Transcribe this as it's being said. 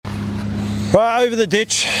Well, over the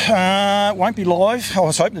ditch, won't be live. I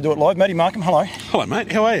was hoping to do it live. Matty Markham, hello. Hello,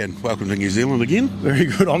 mate. How are you? And welcome to New Zealand again. Very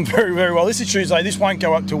good. I'm very, very well. This is Tuesday. This won't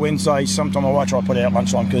go up till Wednesday. Sometime I might try to put it out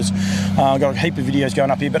lunchtime because I've got a heap of videos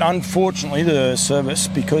going up here. But unfortunately, the service,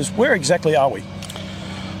 because where exactly are we?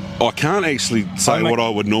 I can't actually say what I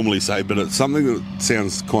would normally say, but it's something that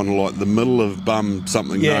sounds kind of like the middle of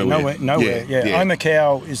something nowhere. Nowhere. Yeah.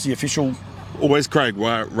 Otago is the official. Always Craig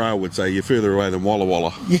Rail would say, you're further away than Walla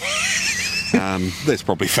Walla. Yeah. That's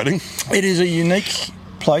probably fitting. It is a unique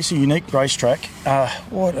place, a unique racetrack.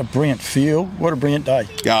 What a brilliant feel! What a brilliant day!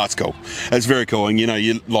 Yeah, it's cool. It's very cool, and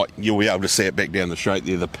you'll be able to see it back down the straight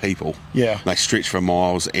there. The people, they stretch for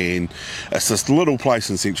miles, and it's this little place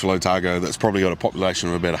in central Otago that's probably got a population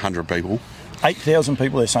of about 100 people. 8,000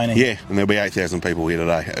 people they're saying here. Yeah, and there'll be 8,000 people here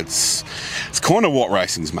today. It's kind of what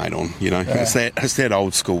racing's made on, It's that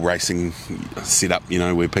old school racing setup,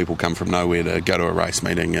 where people come from nowhere to go to a race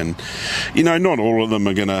meeting, and not all of them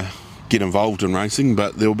are going to get involved in racing,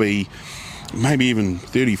 but there'll be maybe even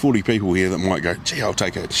 30, 40 people here that might go, gee, I'll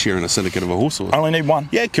take a share in a syndicate of a horse. I only need one.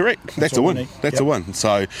 Yeah, correct. That's a win. That's a win.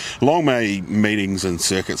 So long may meetings and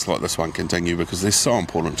circuits like this one continue, because they're so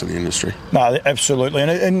important to the industry. No, absolutely.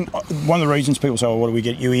 And one of the reasons people say, well, what do we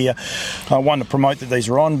get you here? One, to promote that these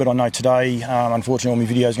are on, but I know today, unfortunately, all my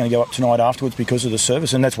video is going to go up tonight afterwards because of the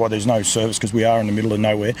service, and that's why there's no service, because we are in the middle of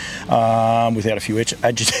nowhere without a few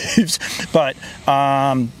adjectives. But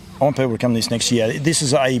I want people to come this next year. This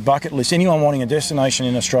is a bucket list. Anyone wanting a destination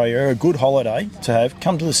in Australia, a good holiday to have,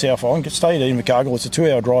 come to the South Island, stay at Otago. It's a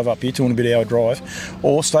 2-hour drive up here, 2.5 hour drive,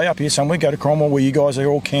 or stay up here somewhere, go to Cromwell where you guys are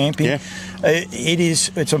all camping. Yeah.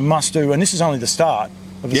 It's a must do, and this is only the start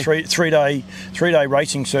of a three-day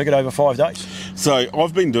racing circuit over 5 days. So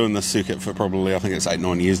I've been doing this circuit for probably, I think it's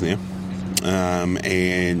 8-9 years now,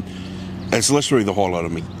 and it's literally the highlight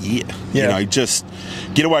of my year. Yeah. Just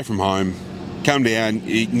get away from home, come down,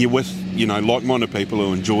 you're with, like-minded people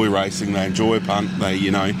who enjoy racing, they enjoy a punt,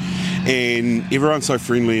 and everyone's so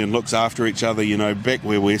friendly and looks after each other. Back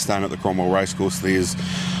where we're staying at the Cromwell Racecourse,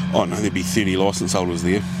 there'd be 30 licence holders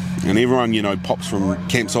there. And everyone, pops from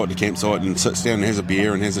campsite to campsite and sits down and has a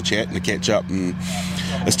beer and has a chat and a catch up, and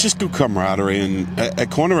it's just good camaraderie, and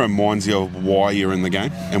it kind of reminds you of why you're in the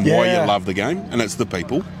game and why you love the game, and it's the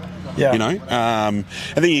people. Yeah. And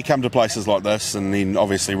then you come to places like this, and then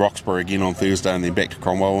obviously Roxburgh again on Thursday, and then back to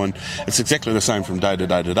Cromwell, and it's exactly the same from day to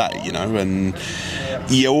day to day, and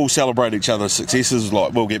you all celebrate each other's successes.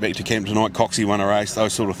 Like, we'll get back to camp tonight, Coxie won a race,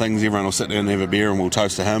 those sort of things. Everyone will sit down and have a beer, and we'll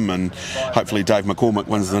toast to him, and hopefully Dave McCormick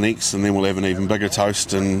wins the next, and then we'll have an even bigger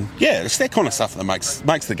toast. And it's that kind of stuff that makes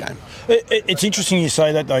the game. It's interesting you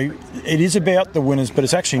say that, though. It is about the winners, but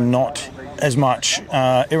it's actually not as much.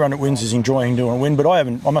 Everyone that wins is enjoying doing a win, but I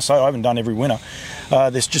must say I haven't done every winner.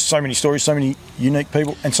 There's just so many stories, so many unique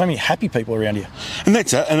people, and so many happy people around here. And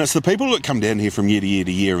that's it. And it's the people that come down here from year to year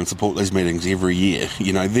to year and support these meetings every year.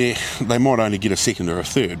 They might only get a second or a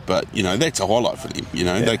third, but that's a highlight for them.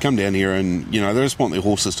 They come down here and they just want their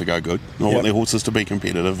horses to go good. They want their horses to be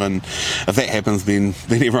competitive, and if that happens, then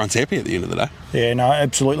everyone's happy at the end of the day. Yeah, no,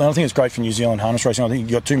 absolutely. And I think it's great for New Zealand harness racing. I think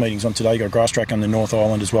you've got 2 meetings on today. You've got a grass track on the North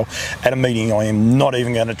Island as well. At a meeting I am not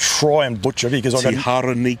even going to try and butcher, because I've got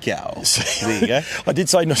Harunikau. There you go. I did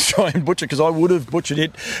say not to try and butcher, because I would have butchered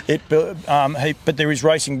it. But there is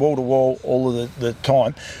racing wall to wall all of the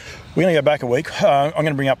time. We're going to go back a week. I'm going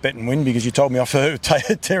to bring up Bet and Win, because you told me off for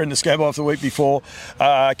tearing the scab off the week before.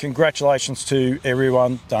 Congratulations to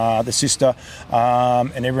everyone, the sister,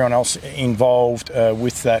 and everyone else involved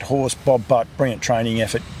with that horse. Bob Butt, brilliant training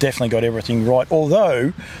effort. Definitely got everything right.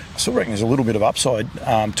 Although I still reckon there's a little bit of upside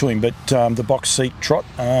to him, but the box seat trot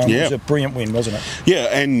was a brilliant win, wasn't it?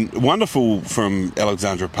 Yeah, and wonderful from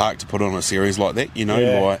Alexandra Park to put on a series like that,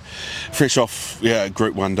 like fresh off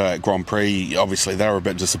Group 1 day at Grand Prix. Obviously they were a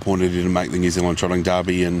bit disappointed he didn't make the New Zealand Trotting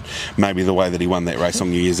Derby, and maybe the way that he won that race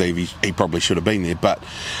on New Year's Eve, he probably should have been there, but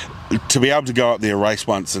to be able to go up there, race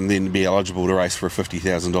once, and then be eligible to race for a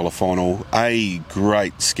 $50,000 final, a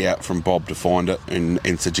great scout from Bob to find it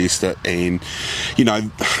and suggest it. And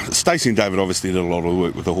Stacey and David obviously did a lot of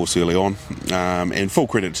work with the horse early on, and full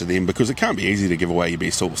credit to them, because it can't be easy to give away your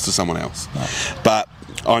best horse to someone else. No. But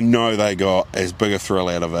I know they got as big a thrill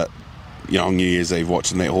out of it on New Year's Eve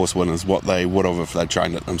watching that horse win as what they would have if they'd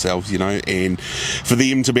trained it themselves, and for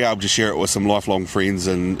them to be able to share it with some lifelong friends,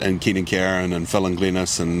 and Ken and Karen and Phil and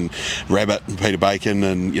Glennis and Rabbit and Peter Bacon,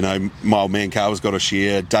 and my old man Carl's got a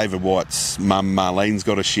share, David White's mum Marlene's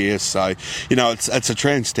got a share, so it's a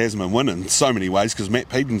Trans-Tasman win in so many ways, because Matt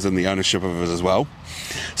Peden's in the ownership of it as well.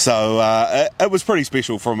 So it was pretty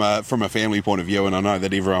special from a family point of view, and I know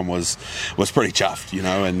that everyone was pretty chuffed,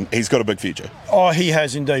 and he's got a big future. Oh, he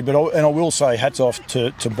has indeed, but I will will say hats off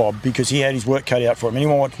to Bob, because he had his work cut out for him.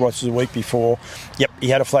 Anyone watched races the week before, yep, he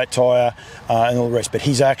had a flat tyre and all the rest, but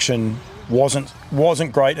his action wasn't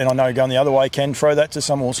great, and I know going the other way can throw that to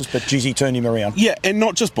some horses, but geez, he turned him around. Yeah, and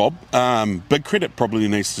not just Bob. Big credit probably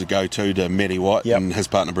needs to go to Matty White and his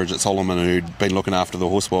partner Bridget Solomon, who'd been looking after the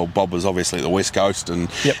horse while Bob was obviously at the West Coast and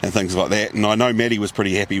things like that. And I know Matty was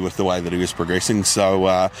pretty happy with the way that he was progressing.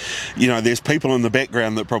 So, there's people in the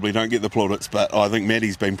background that probably don't get the plaudits, but I think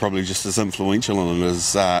Matty's been probably just as influential in it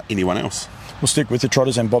as anyone else. We'll stick with the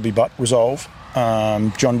trotters and Bobby Butt, Resolve.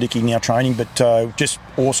 John Dickey now training, but just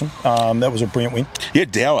awesome. That was a brilliant win. Yeah,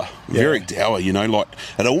 dour. Very dour, like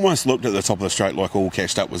it almost looked at the top of the straight like all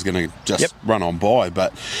cashed up was going to just run on by,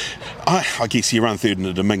 but I guess you run third in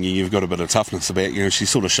the Dominion, you've got a bit of toughness about you. She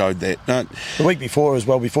sort of showed that. The week before as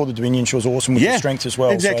well, before the Dominion, she was awesome with the strength as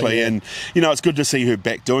well. Exactly, so, and it's good to see her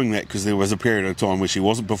back doing that, because there was a period of time where she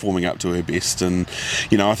wasn't performing up to her best, and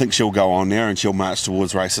I think she'll go on now and she'll march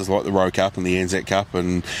towards races like the Rowe Cup and the Anzac Cup,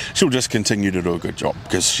 and she'll just continue to do a good job,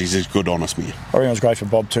 because she's a good, honest mare. I reckon it was great for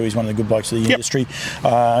Bob too. He's one of the good blokes of the industry.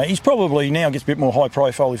 He's probably now gets a bit more high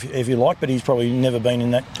profile if you like, but he's probably never been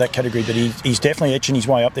in that category, but he's definitely etching his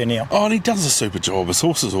way up there now. Oh, and he does a super job. His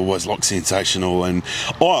horses always look sensational, and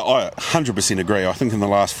I 100% agree. I think in the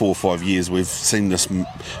last 4 or 5 years we've seen this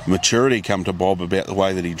maturity come to Bob about the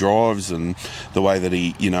way that he drives and the way that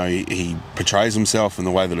he portrays himself and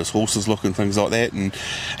the way that his horses look and things like that, and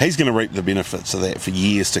he's going to reap the benefits of that for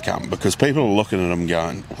years to come, because people are looking at him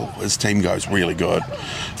going, his team goes really good.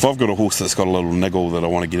 If I've got a horse that's got a little niggle that I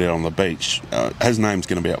want to get out on the beach, his name's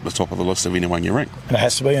going to be up the top of the list of anyone you rank. And it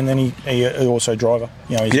has to be, and then he also driver.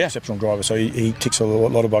 He's an exceptional driver, so he ticks a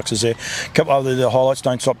lot of boxes there. A couple of the highlights: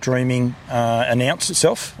 Don't Stop Dreaming announced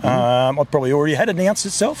itself. I'd probably already had announced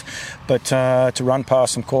itself, but to run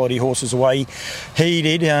past some quality horses away, he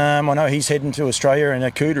did. I know he's heading to Australia, and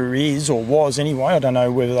Akuta is, or was anyway. I don't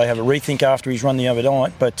know whether they have a rethink after he's run the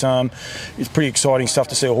overnight, but it's pretty exciting stuff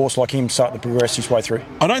to see a horse like him start to progress his way through.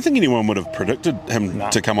 I don't think anyone would have predicted him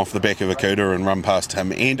to come off the back of Akuta and run past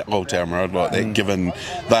him and Old Town Road like that, given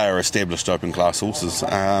they are established open class horses.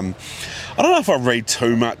 I don't know if I read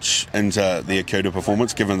too much into the Akuta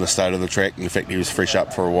performance, given the state of the track and the fact he was fresh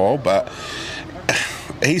up for a while, but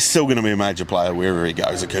he's still going to be a major player wherever he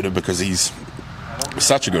goes, Akuta, because he's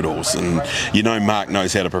such a good horse, and Mark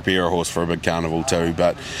knows how to prepare a horse for a big carnival too.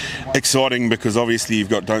 But exciting, because obviously you've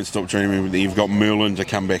got Don't Stop Dreaming, you've got Merlin to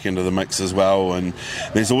come back into the mix as well, and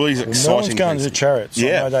there's all these exciting Merlin's going things. to the Chariots.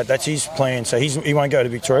 I know that's his plan, so he won't go to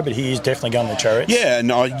Victoria, but he is definitely going to the Chariots. Yeah,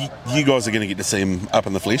 no, you guys are going to get to see him up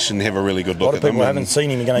in the flesh and have a really good look at them. A lot of people haven't seen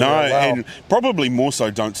him. And probably more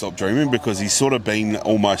so Don't Stop Dreaming, because he's sort of been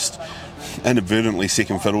almost inadvertently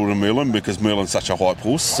second fiddle to Merlin, because Merlin's such a hype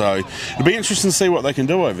horse. So it'll be interesting to see what they can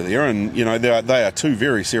do over there, and they are two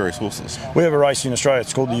very serious horses. We have a race in Australia,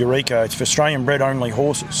 it's called the Eureka. It's for Australian bred only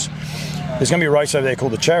horses. There's going to be a race over there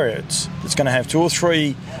called the Chariots. It's going to have 2 or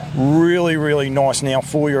 3 really, really nice now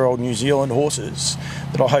 4-year-old New Zealand horses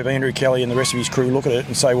that I hope Andrew Kelly and the rest of his crew look at it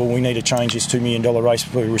and say, well, we need to change this $2 million race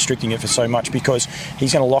for restricting it for so much, because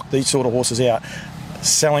he's going to lock these sort of horses out.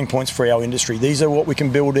 Selling points for our industry. These are what we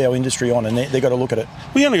can build our industry on, and they've got to look at it.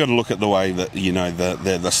 We only got to look at the way that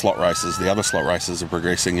the slot races, the other slot races are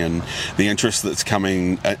progressing, and the interest that's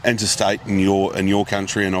coming interstate in your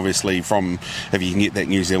country, and obviously if you can get that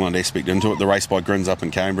New Zealand aspect into it, the race by Grins up in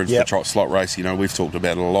Cambridge, the trot slot race. We've talked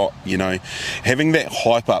about it a lot. Having that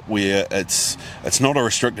hype up where it's not a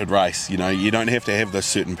restricted race. You don't have to have this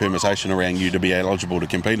certain permutation around you to be eligible to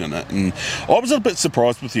compete in it. And I was a bit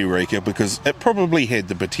surprised with Eureka, because it probably had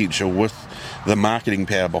the potential, with the marketing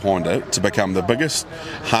power behind it, to become the biggest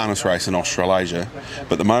harness race in Australasia.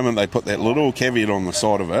 But the moment they put that little caveat on the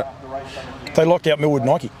side of it, they locked out Millwood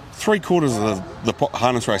Nike. 3/4 of the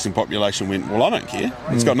harness racing population went, well, I don't care.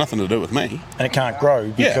 It's got nothing to do with me. And it can't grow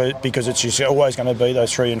because it's just always going to be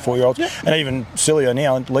those 3 and 4-year-olds. Yeah. And even sillier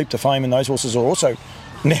now, Leap to Fame, and those horses are also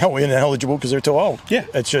now ineligible because they're too old. Yeah.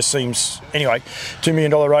 It just seems... Anyway, $2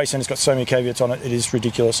 million race, and it's got so many caveats on it, it is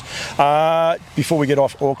ridiculous. Before we get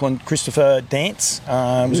off Auckland, Christopher Dance.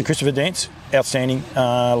 Was it Christopher Dance? Outstanding.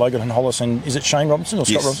 Logan and Hollis, and is it Shane Robinson or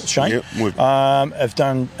Scott Robinson? Shane. Yep. Have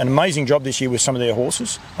done an amazing job this year with some of their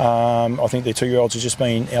horses. I think their 2-year-olds have just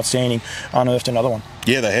been outstanding. Unearthed another one.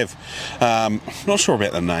 Yeah, they have. Not sure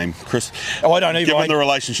about the name, Chris. I don't even. Given the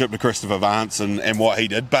relationship to Christopher Vance and what he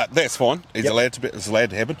did, but that's fine. It's allowed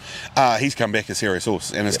to happen. He's come back a serious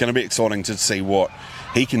horse, and it's going to be exciting to see what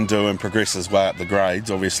he can do and progress his way up the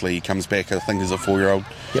grades. Obviously, he comes back, I think, as a 4-year-old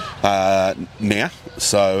now,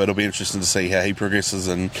 so it'll be interesting to see how he progresses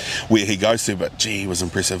and where he goes to. But gee, he was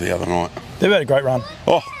impressive the other night. They've had a great run.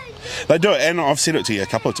 Oh, They do it, and I've said it to you a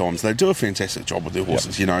couple of times. They do a fantastic job with their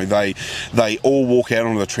horses. You know, they all walk out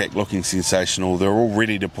onto the track looking sensational. They're all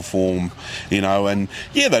ready to perform. You know, and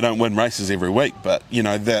yeah, they don't win races every week, but you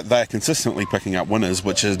know they're consistently picking up winners,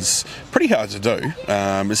 which is pretty hard to do,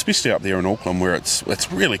 especially up there in Auckland where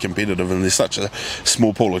it's really competitive and there's such a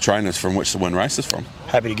small pool of trainers from which to win races from.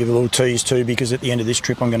 Happy to give a little tease too, because at the end of this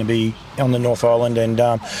trip I'm going to be on the North Island, and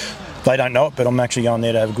they don't know it, but I'm actually going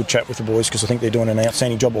there to have a good chat with the boys because I think they're doing an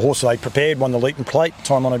outstanding job. The horse they prepared won the Leaton Plate,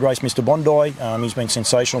 time-honoured race, Mr. Bondi. He's been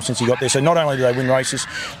sensational since he got there. So not only do they win races,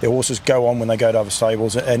 their horses go on when they go to other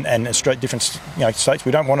stables and different states.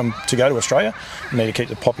 We don't want them to go to Australia. We need to keep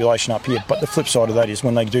the population up here. But the flip side of that is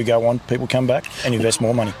when they do go on, people come back and invest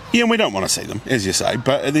more money. Yeah, and we don't want to see them, as you say.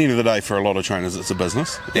 But at the end of the day, for a lot of trainers, it's a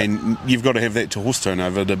business. And you've got to have that to horse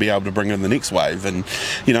turnover to be able to bring in the next wave. And,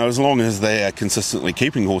 you know, as long as they are consistently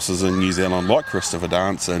keeping horses in New Zealand like Christopher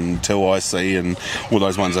Dance and Till IC and all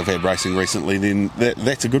those ones I've had racing recently, then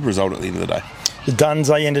that's a good result at the end of the day. The Duns,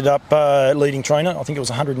 they ended up leading trainer. I think it was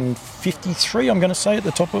 153, I'm going to say, off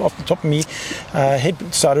the top of me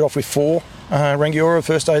head. Started off with 4. Rangiora,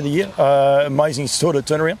 first day of the year. Amazing sort of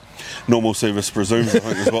turnaround. Normal service presumed, I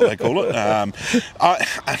think is what they call it.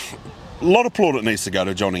 A lot of plaudit needs to go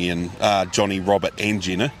to Johnny, Robert and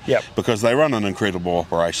Jenna, because they run an incredible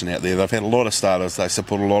operation out there. They've had a lot of starters, they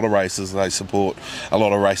support a lot of races, they support a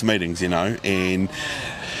lot of race meetings, you know, and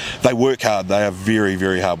they work hard. They are very,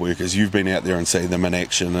 very hard workers. You've been out there and seen them in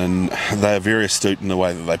action, and they are very astute in the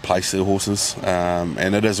way that they place their horses,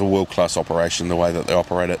 and it is a world-class operation the way that they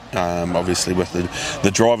operate it. Obviously with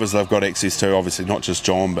the drivers they've got access to, obviously not just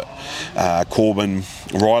John, but Corbin,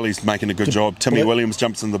 Riley's making a good job, Timmy Williams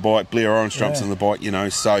jumps in the bike, Blair Orange jumps in the bike, you know,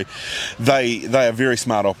 so they are very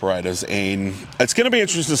smart operators, and it's going to be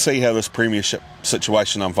interesting to see how this premiership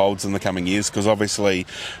situation unfolds in the coming years, because obviously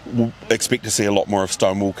we'll expect to see a lot more of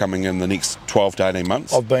Stonewall coming in the next 12 to 18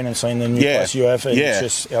 months. I've been and seen the new place you have, and it's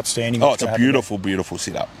just outstanding. Oh, it's a beautiful, beautiful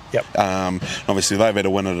setup. Obviously they've had a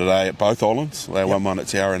winner today at both islands. They won one at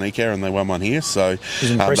Tiara Nika and they won one here, so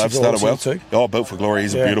they've started well too. Oh, Built for Glory,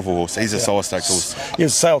 he's a beautiful horse. He's a solid stakes horse. He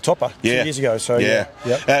was a sale topper 2 years ago, so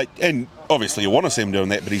and obviously you want to see him doing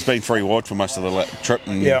that, but he's been free wide for most of the trip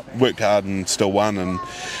and worked hard and still won, and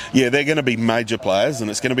they're going to be major players, and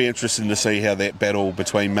it's going to be interesting to see how that battle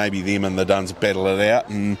between maybe them and the Duns battle it out,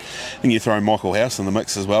 and you throw Michael House in the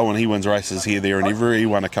mix as well, and he wins races here, there and everywhere. He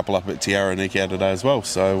won a couple up at Tiara Nika today as well,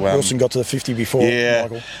 so Wilson got to the 50 before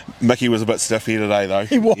Michael. Mickey was a bit stiff here today though.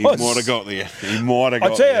 He was. He might have got there.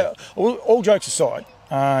 I tell you, all jokes aside,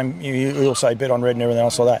 you'll say bet on red and everything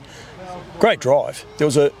else like that. Great drive.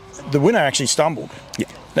 The winner actually stumbled.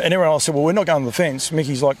 And everyone else said, well, we're not going to the fence.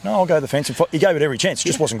 Mickey's like, no, I'll go to the fence. And he gave it every chance. It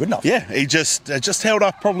just wasn't good enough. Yeah, he just held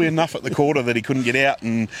up probably enough at the quarter that he couldn't get out.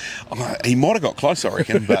 And he might have got close, I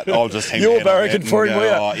reckon, but I'll just hang You're barricading for him,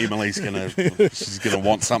 Emily's she's going to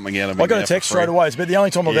want something out of me. I got a text straight away. It's about the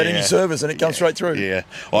only time I've had any service, and it comes straight through. Yeah,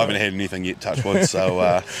 I haven't had anything yet, touch wood.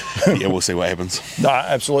 So, we'll see what happens. No,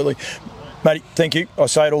 absolutely. Matty, thank you. I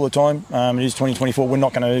say it all the time. It is 2024. We're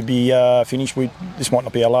not going to be finished. This might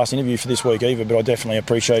not be our last interview for this week either, but I definitely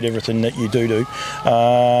appreciate everything that you do.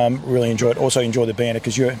 Really enjoy it. Also enjoy the banter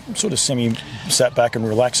because you're sort of sat back and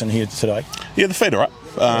relaxing here today. Yeah, the feet are up.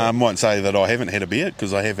 I won't say that I haven't had a beer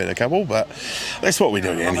because I have had a couple, but that's what we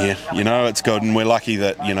do down here. You know, it's good, and we're lucky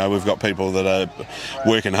that, you know, we've got people that are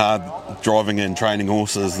working hard, driving and training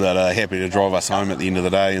horses that are happy to drive us home at the end of the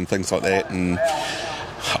day and things like that. And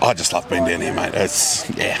I just love being down here, mate.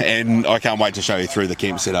 And I can't wait to show you through the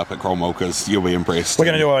camp set up at Cromwell because you'll be impressed. We're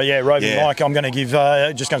going to do a roving Mike. I'm going to give,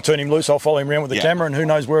 just going to turn him loose. I'll follow him around with the camera, and who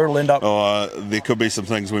knows where it'll end up. There could be some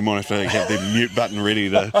things we might have to have the mute button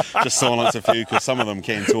ready to just silence a few, because some of them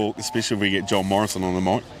can talk, especially if we get John Morrison on the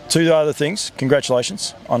mic. Two other things.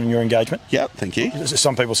 Congratulations on your engagement. Yeah, thank you.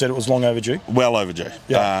 Some people said it was long overdue. Well overdue.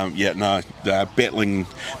 Battling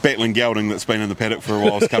gelding that's been in the paddock for a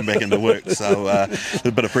while has come back into work, so there's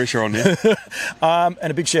a bit of pressure on there. And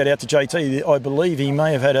a big shout out to JT. I believe he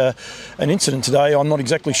may have had an incident today. I'm not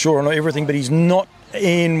exactly sure on everything, but he's not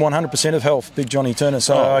in 100% of health, Big Johnny Turner,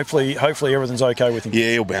 so hopefully everything's okay with him.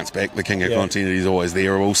 Yeah, he'll bounce back. The king of content, he's always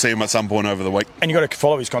there. We'll see him at some point over the week. And you've got to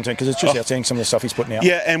follow his content because it's just outstanding, some of the stuff he's putting out.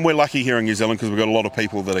 Yeah, and we're lucky here in New Zealand because we've got a lot of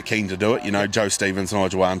people that are keen to do it. You know, Joe Stevens,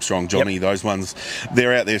 Nigel Armstrong, Johnny, those ones,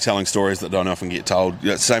 they're out there telling stories that don't often get told.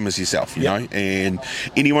 Same as yourself, you know, and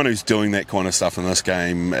anyone who's doing that kind of stuff in this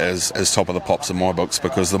game is top of the pops in my books,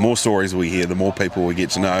 because the more stories we hear, the more people we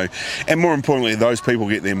get to know, and more importantly, those people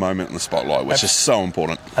get their moment in the spotlight, which is so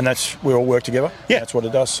important. And we all work together. Yeah, that's what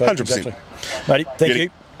it does. So 100%. Exactly. Matey, thank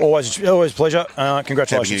you. Always a pleasure.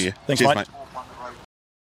 Congratulations. Thanks, mate.